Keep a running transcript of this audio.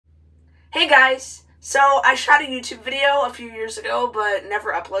Hey guys! So I shot a YouTube video a few years ago but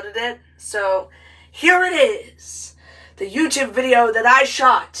never uploaded it. So here it is. The YouTube video that I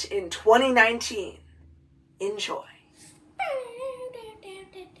shot in 2019. Enjoy.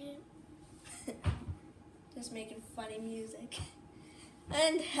 Just making funny music.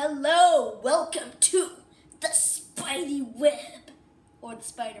 And hello, welcome to the Spidey Web. Or the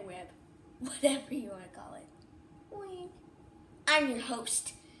Spider Web. Whatever you want to call it. Wink. I'm your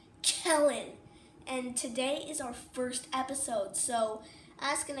host, Kellen. And today is our first episode. So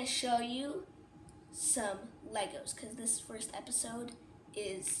I was going to show you some Legos. Because this first episode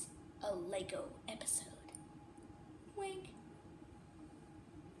is a Lego episode. Wink.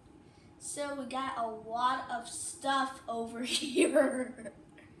 So we got a lot of stuff over here.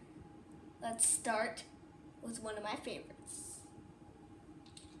 Let's start with one of my favorites.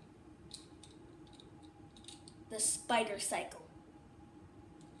 The Spider Cycle.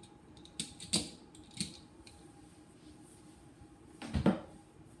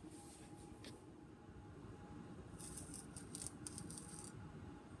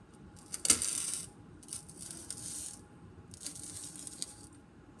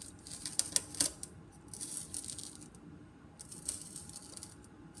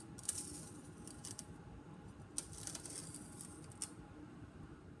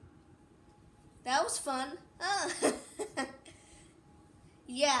 That was fun.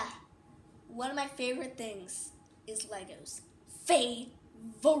 Yeah, one of my favorite things is Legos.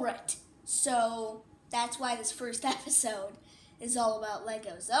 Favorite. So that's why this first episode is all about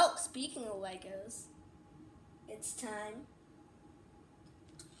Legos. Oh, speaking of Legos, it's time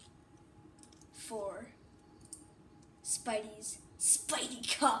for Spidey's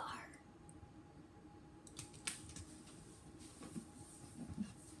Spidey car.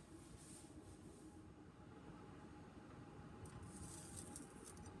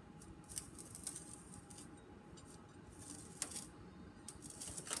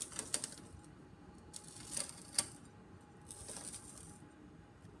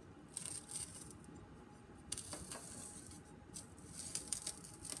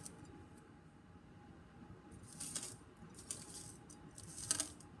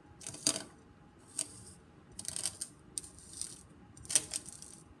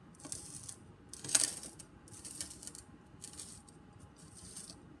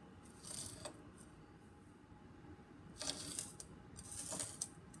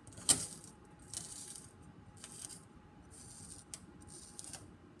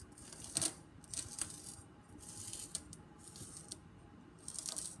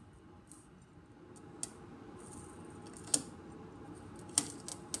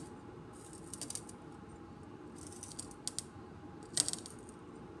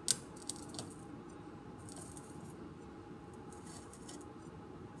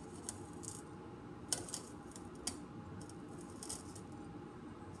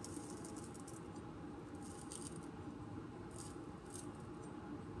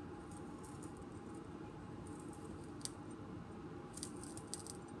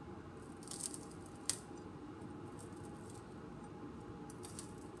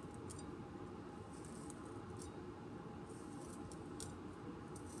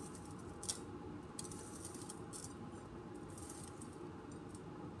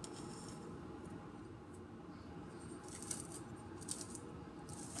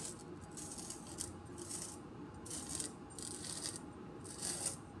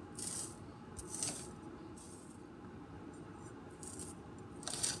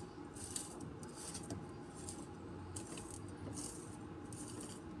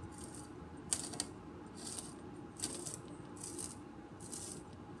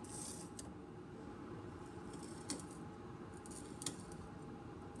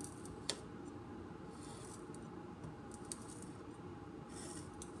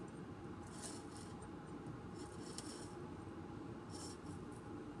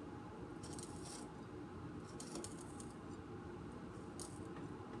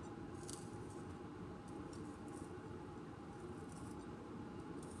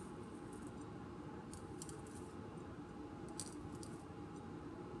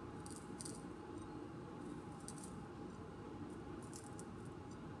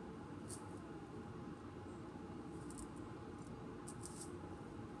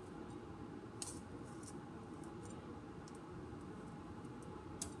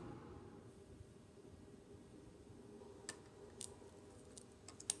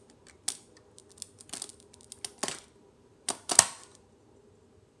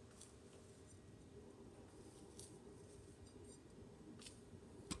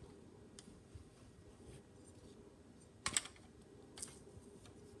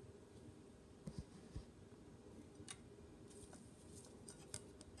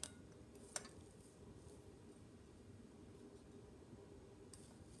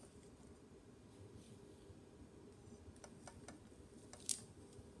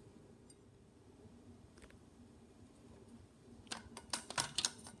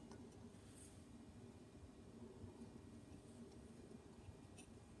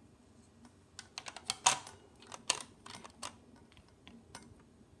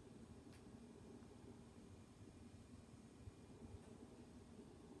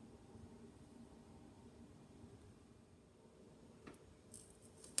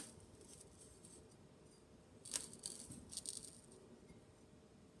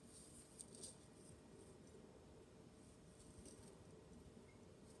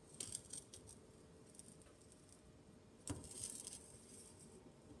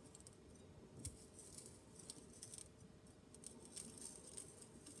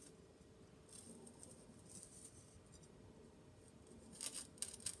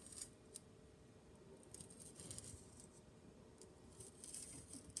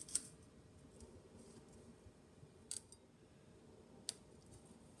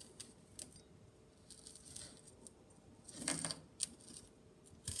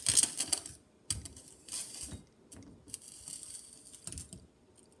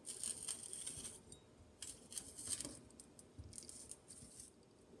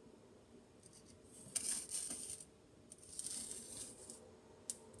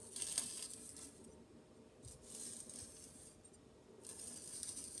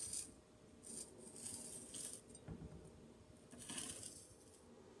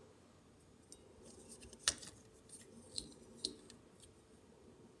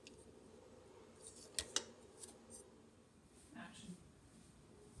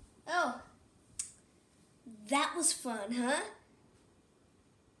 was fun, huh?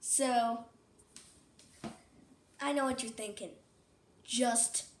 So, I know what you're thinking.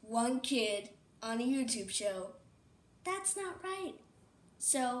 Just one kid on a YouTube show. That's not right.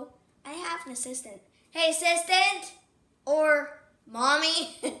 So, I have an assistant. Hey, assistant! Or,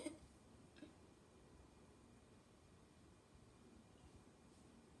 mommy?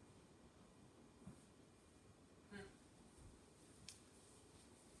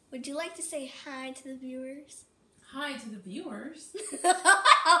 Would you like to say hi to the viewers? Hi to the viewers.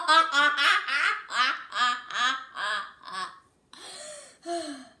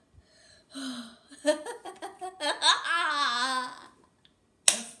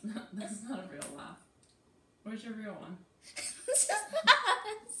 That's not a real laugh. Where's your real one?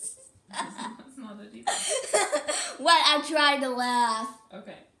 That's not a deep laugh. What? I'm trying to laugh.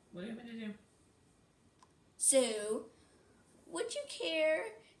 Okay, what do you want me to do? So, would you care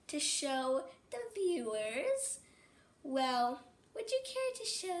to show the viewers? Well, would you care to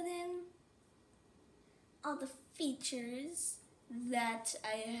show them all the features that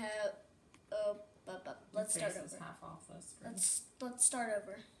I have? Let's start Your face is over. half off the screen. Let's start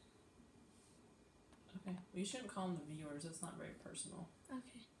over. Okay, well, you shouldn't call them the viewers. It's not very personal.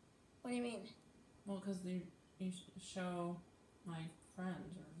 Okay. What do you mean? Well, because you show my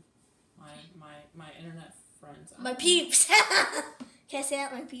friends or my internet friends. My peeps. Can I say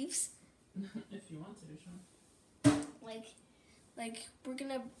that, my peeps? If you want to, sure. Like we're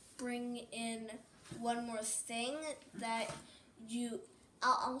gonna bring in one more thing that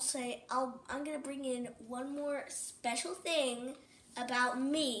I'm gonna bring in one more special thing about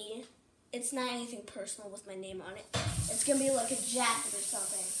me. It's not anything personal with my name on it. It's gonna be like a jacket or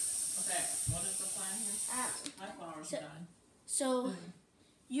something. Okay, what is the plan here? My flowers so- died. So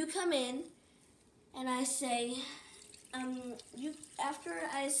you come in and I say, after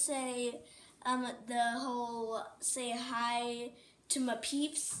I say the whole say hi to my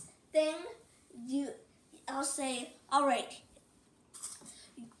peeps thing, I'll say, all right,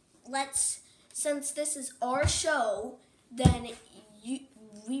 since this is our show, then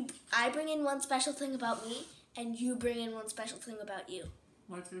I bring in one special thing about me, and you bring in one special thing about you.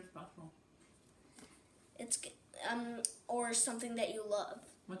 What's your special? It's or something that you love.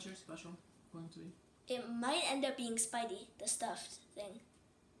 What's your special going to be? It might end up being Spidey, the stuffed thing.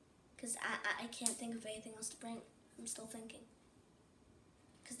 Because I can't think of anything else to bring. I'm still thinking.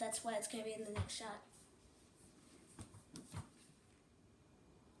 Because that's why it's going to be in the next shot.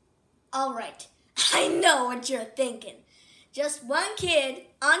 Alright, I know what you're thinking. Just one kid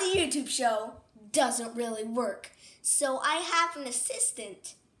on a YouTube show doesn't really work. So I have an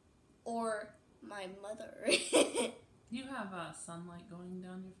assistant. Or my mother. You have sunlight going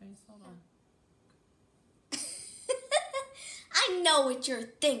down your face. Hold on. I know what you're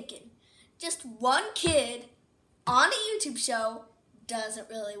thinking. Just one kid on a YouTube show doesn't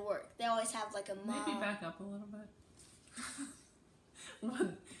really work. They always have like a mom. Maybe back up a little bit.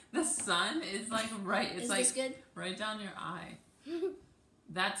 The sun is like right. It's Is like this good? right down your eye.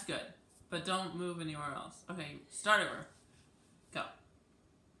 That's good, but don't move anywhere else. Okay, start over. Go.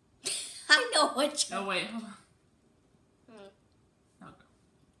 I know what you're... Oh wait, hold on. Now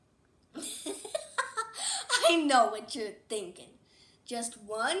go. I know what you're thinking. Just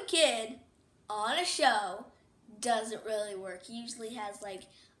one kid on a show doesn't really work. He usually has like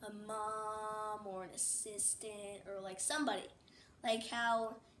a mom or an assistant or like somebody. Like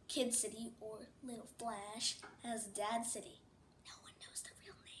how Kid City or Little Flash has Dad City. No one knows the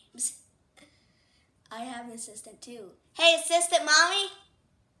real names. I have an assistant too. Hey, assistant mommy!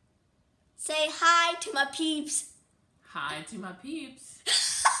 Say hi to my peeps. Hi to my peeps.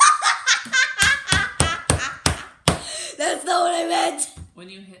 That's not what I meant. When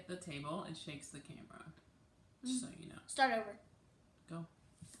you hit the table, it shakes the camera. Just so you know. Start over. Go.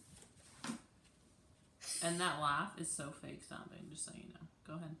 And that laugh is so fake sounding, just so you know.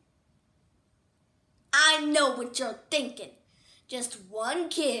 Go ahead. I know what you're thinking. Just one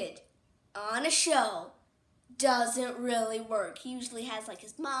kid on a show doesn't really work. He usually has like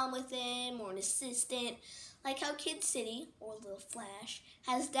his mom with him or an assistant. Like how Kid City or Little Flash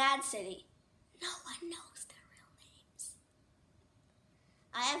has Dad City. No one knows their real names.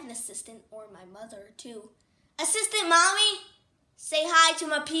 I have an assistant or my mother too. Assistant mommy, say hi to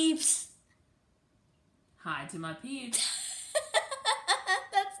my peeps. Hi to my peeps.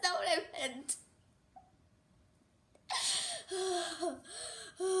 That's not what I meant.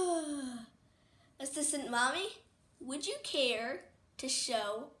 Assistant mommy, would you care to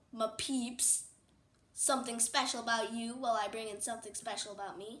show my peeps something special about you while I bring in something special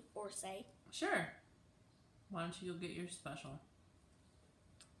about me? Or say, Sure. Why don't you go get your special?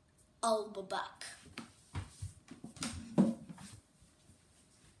 I'll be back.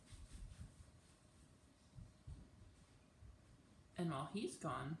 well, he's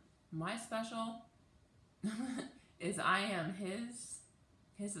gone. My special is I am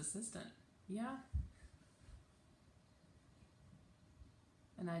his assistant. Yeah.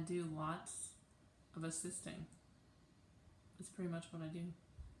 And I do lots of assisting. That's pretty much what I do.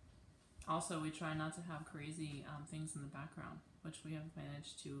 Also, we try not to have crazy things in the background, which we have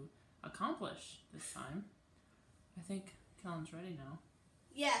managed to accomplish this time. I think Kellen's ready now.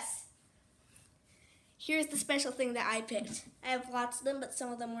 Yes. Here's the special thing that I picked. I have lots of them, but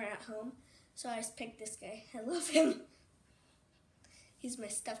some of them were at home. So I just picked this guy. I love him. He's my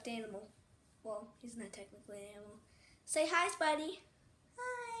stuffed animal. Well, he's not technically an animal. Say hi, Spidey.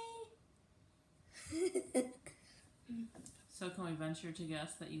 Hi. So can we venture to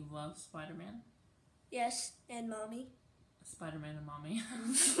guess that you love Spider-Man? Yes, and Mommy. Spider-Man and Mommy.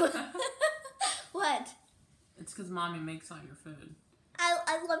 What? It's because Mommy makes all your food.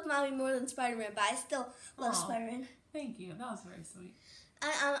 I love Mommy more than Spider-Man, but I still love Aw. Spider-Man. Thank you. That was very sweet.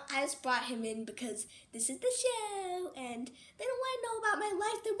 I just brought him in because this is the show, and they don't want to know about my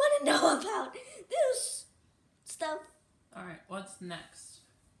life. They want to know about this stuff. All right, what's next?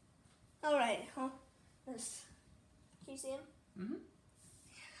 All right, can you see him? Mm-hmm.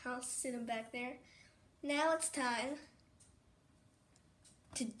 I'll sit him back there. Now it's time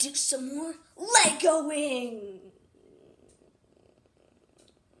to do some more Legoing.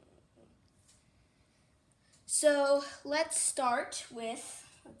 So let's start with,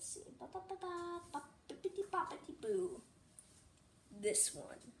 let's see, boo. This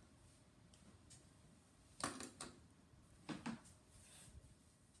one.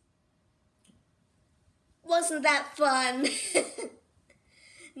 Wasn't that fun?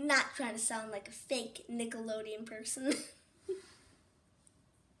 Not trying to sound like a fake Nickelodeon person.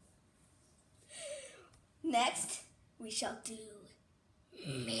 Next, we shall do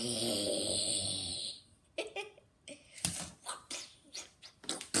me.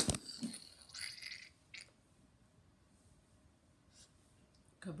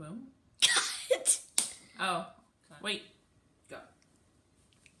 Kaboom? Cut. Oh, wait. Go.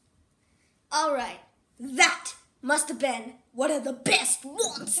 All right, that must have been one of the best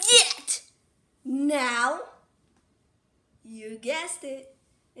ones yet. Now, you guessed it,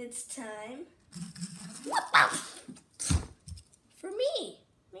 it's time for me.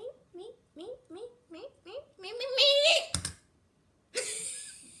 Me.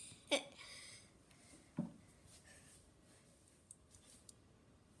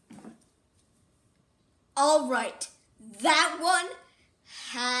 All right, that one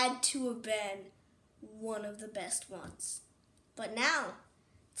had to have been one of the best ones. But now,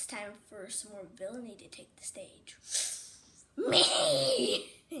 it's time for some more villainy to take the stage. Me!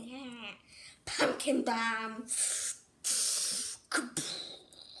 Pumpkin bomb!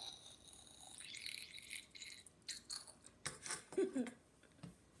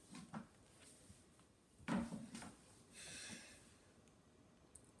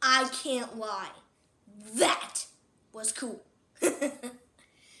 I can't lie. That was cool.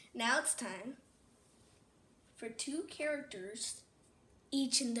 Now it's time for two characters,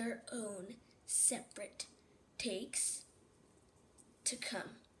 each in their own separate takes, to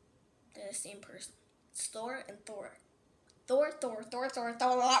come. They're the same person. It's Thor and Thor. Thor.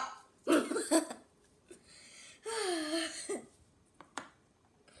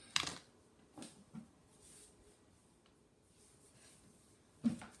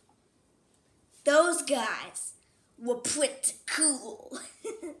 Those guys were pretty cool.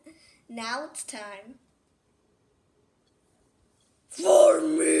 Now it's time for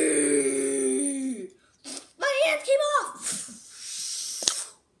me. My hand came off.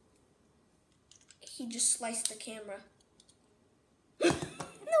 He just sliced the camera. No,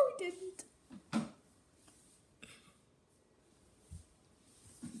 he didn't.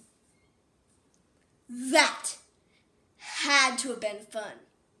 That had to have been fun.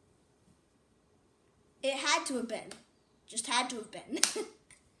 It had to have been. Just had to have been.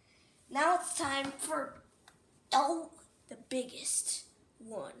 Now it's time for, the biggest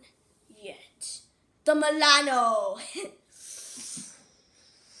one yet. The Milano.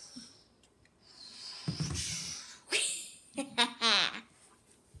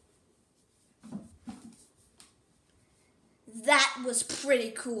 That was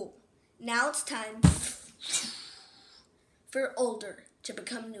pretty cool. Now it's time for older to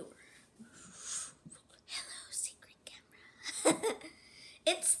become newer. Hello, secret camera.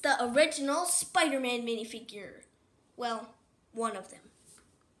 It's the original Spider-Man minifigure. Well, one of them.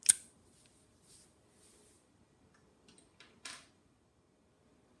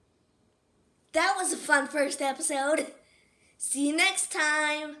 That was a fun first episode. See you next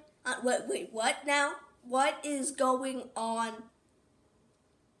time. Wait, what now? What is going on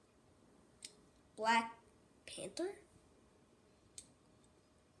Black Panther?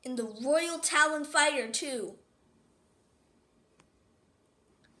 In the Royal Talon Fighter too.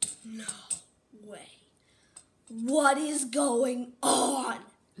 No way. What is going on?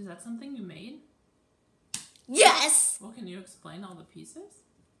 Is that something you made? Yes! Well, can you explain all the pieces?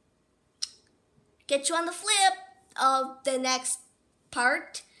 Get you on the flip of the next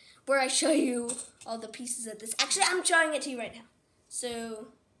part where I show you all the pieces of this. Actually, I'm showing it to you right now. So,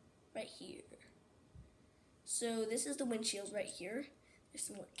 right here. So, this is the windshield right here. There's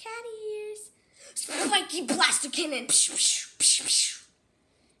some more cat ears. Spiky blaster cannon.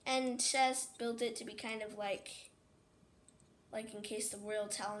 And just built it to be kind of like in case the Royal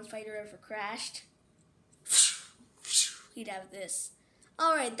Talon Fighter ever crashed. He'd have this.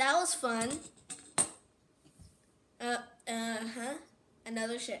 Alright, that was fun.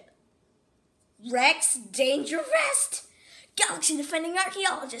 Another ship. Rex Danger Vest. Galaxy defending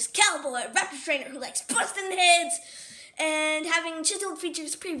archaeologist, cowboy, raptor trainer who likes busting heads and having chiseled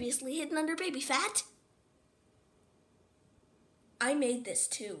features previously hidden under baby fat. I made this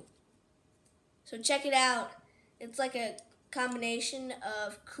too. So check it out. It's like a combination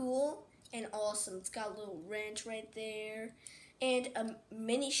of cool and awesome. It's got a little wrench right there and a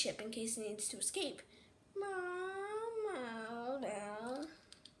mini ship in case it needs to escape.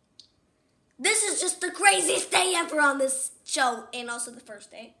 This is just the craziest day ever on this show, and also the first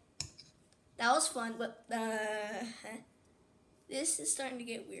day. That was fun, but this is starting to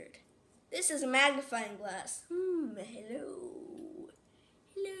get weird. This is a magnifying glass. Hello.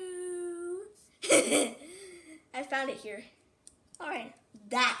 Hello. I found it here. All right,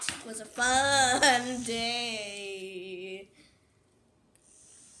 that was a fun day.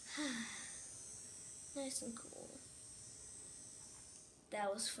 Nice and cool.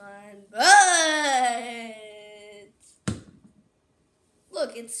 That was fun, but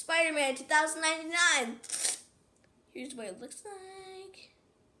look, it's Spider-Man 2099. Here's what it looks like.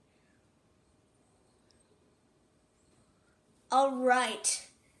 All right,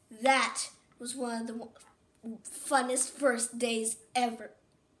 that was one of the funnest first days ever.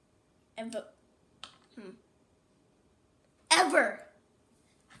 Ever.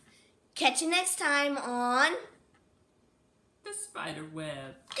 Catch you next time on The Spider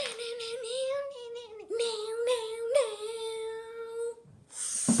Web.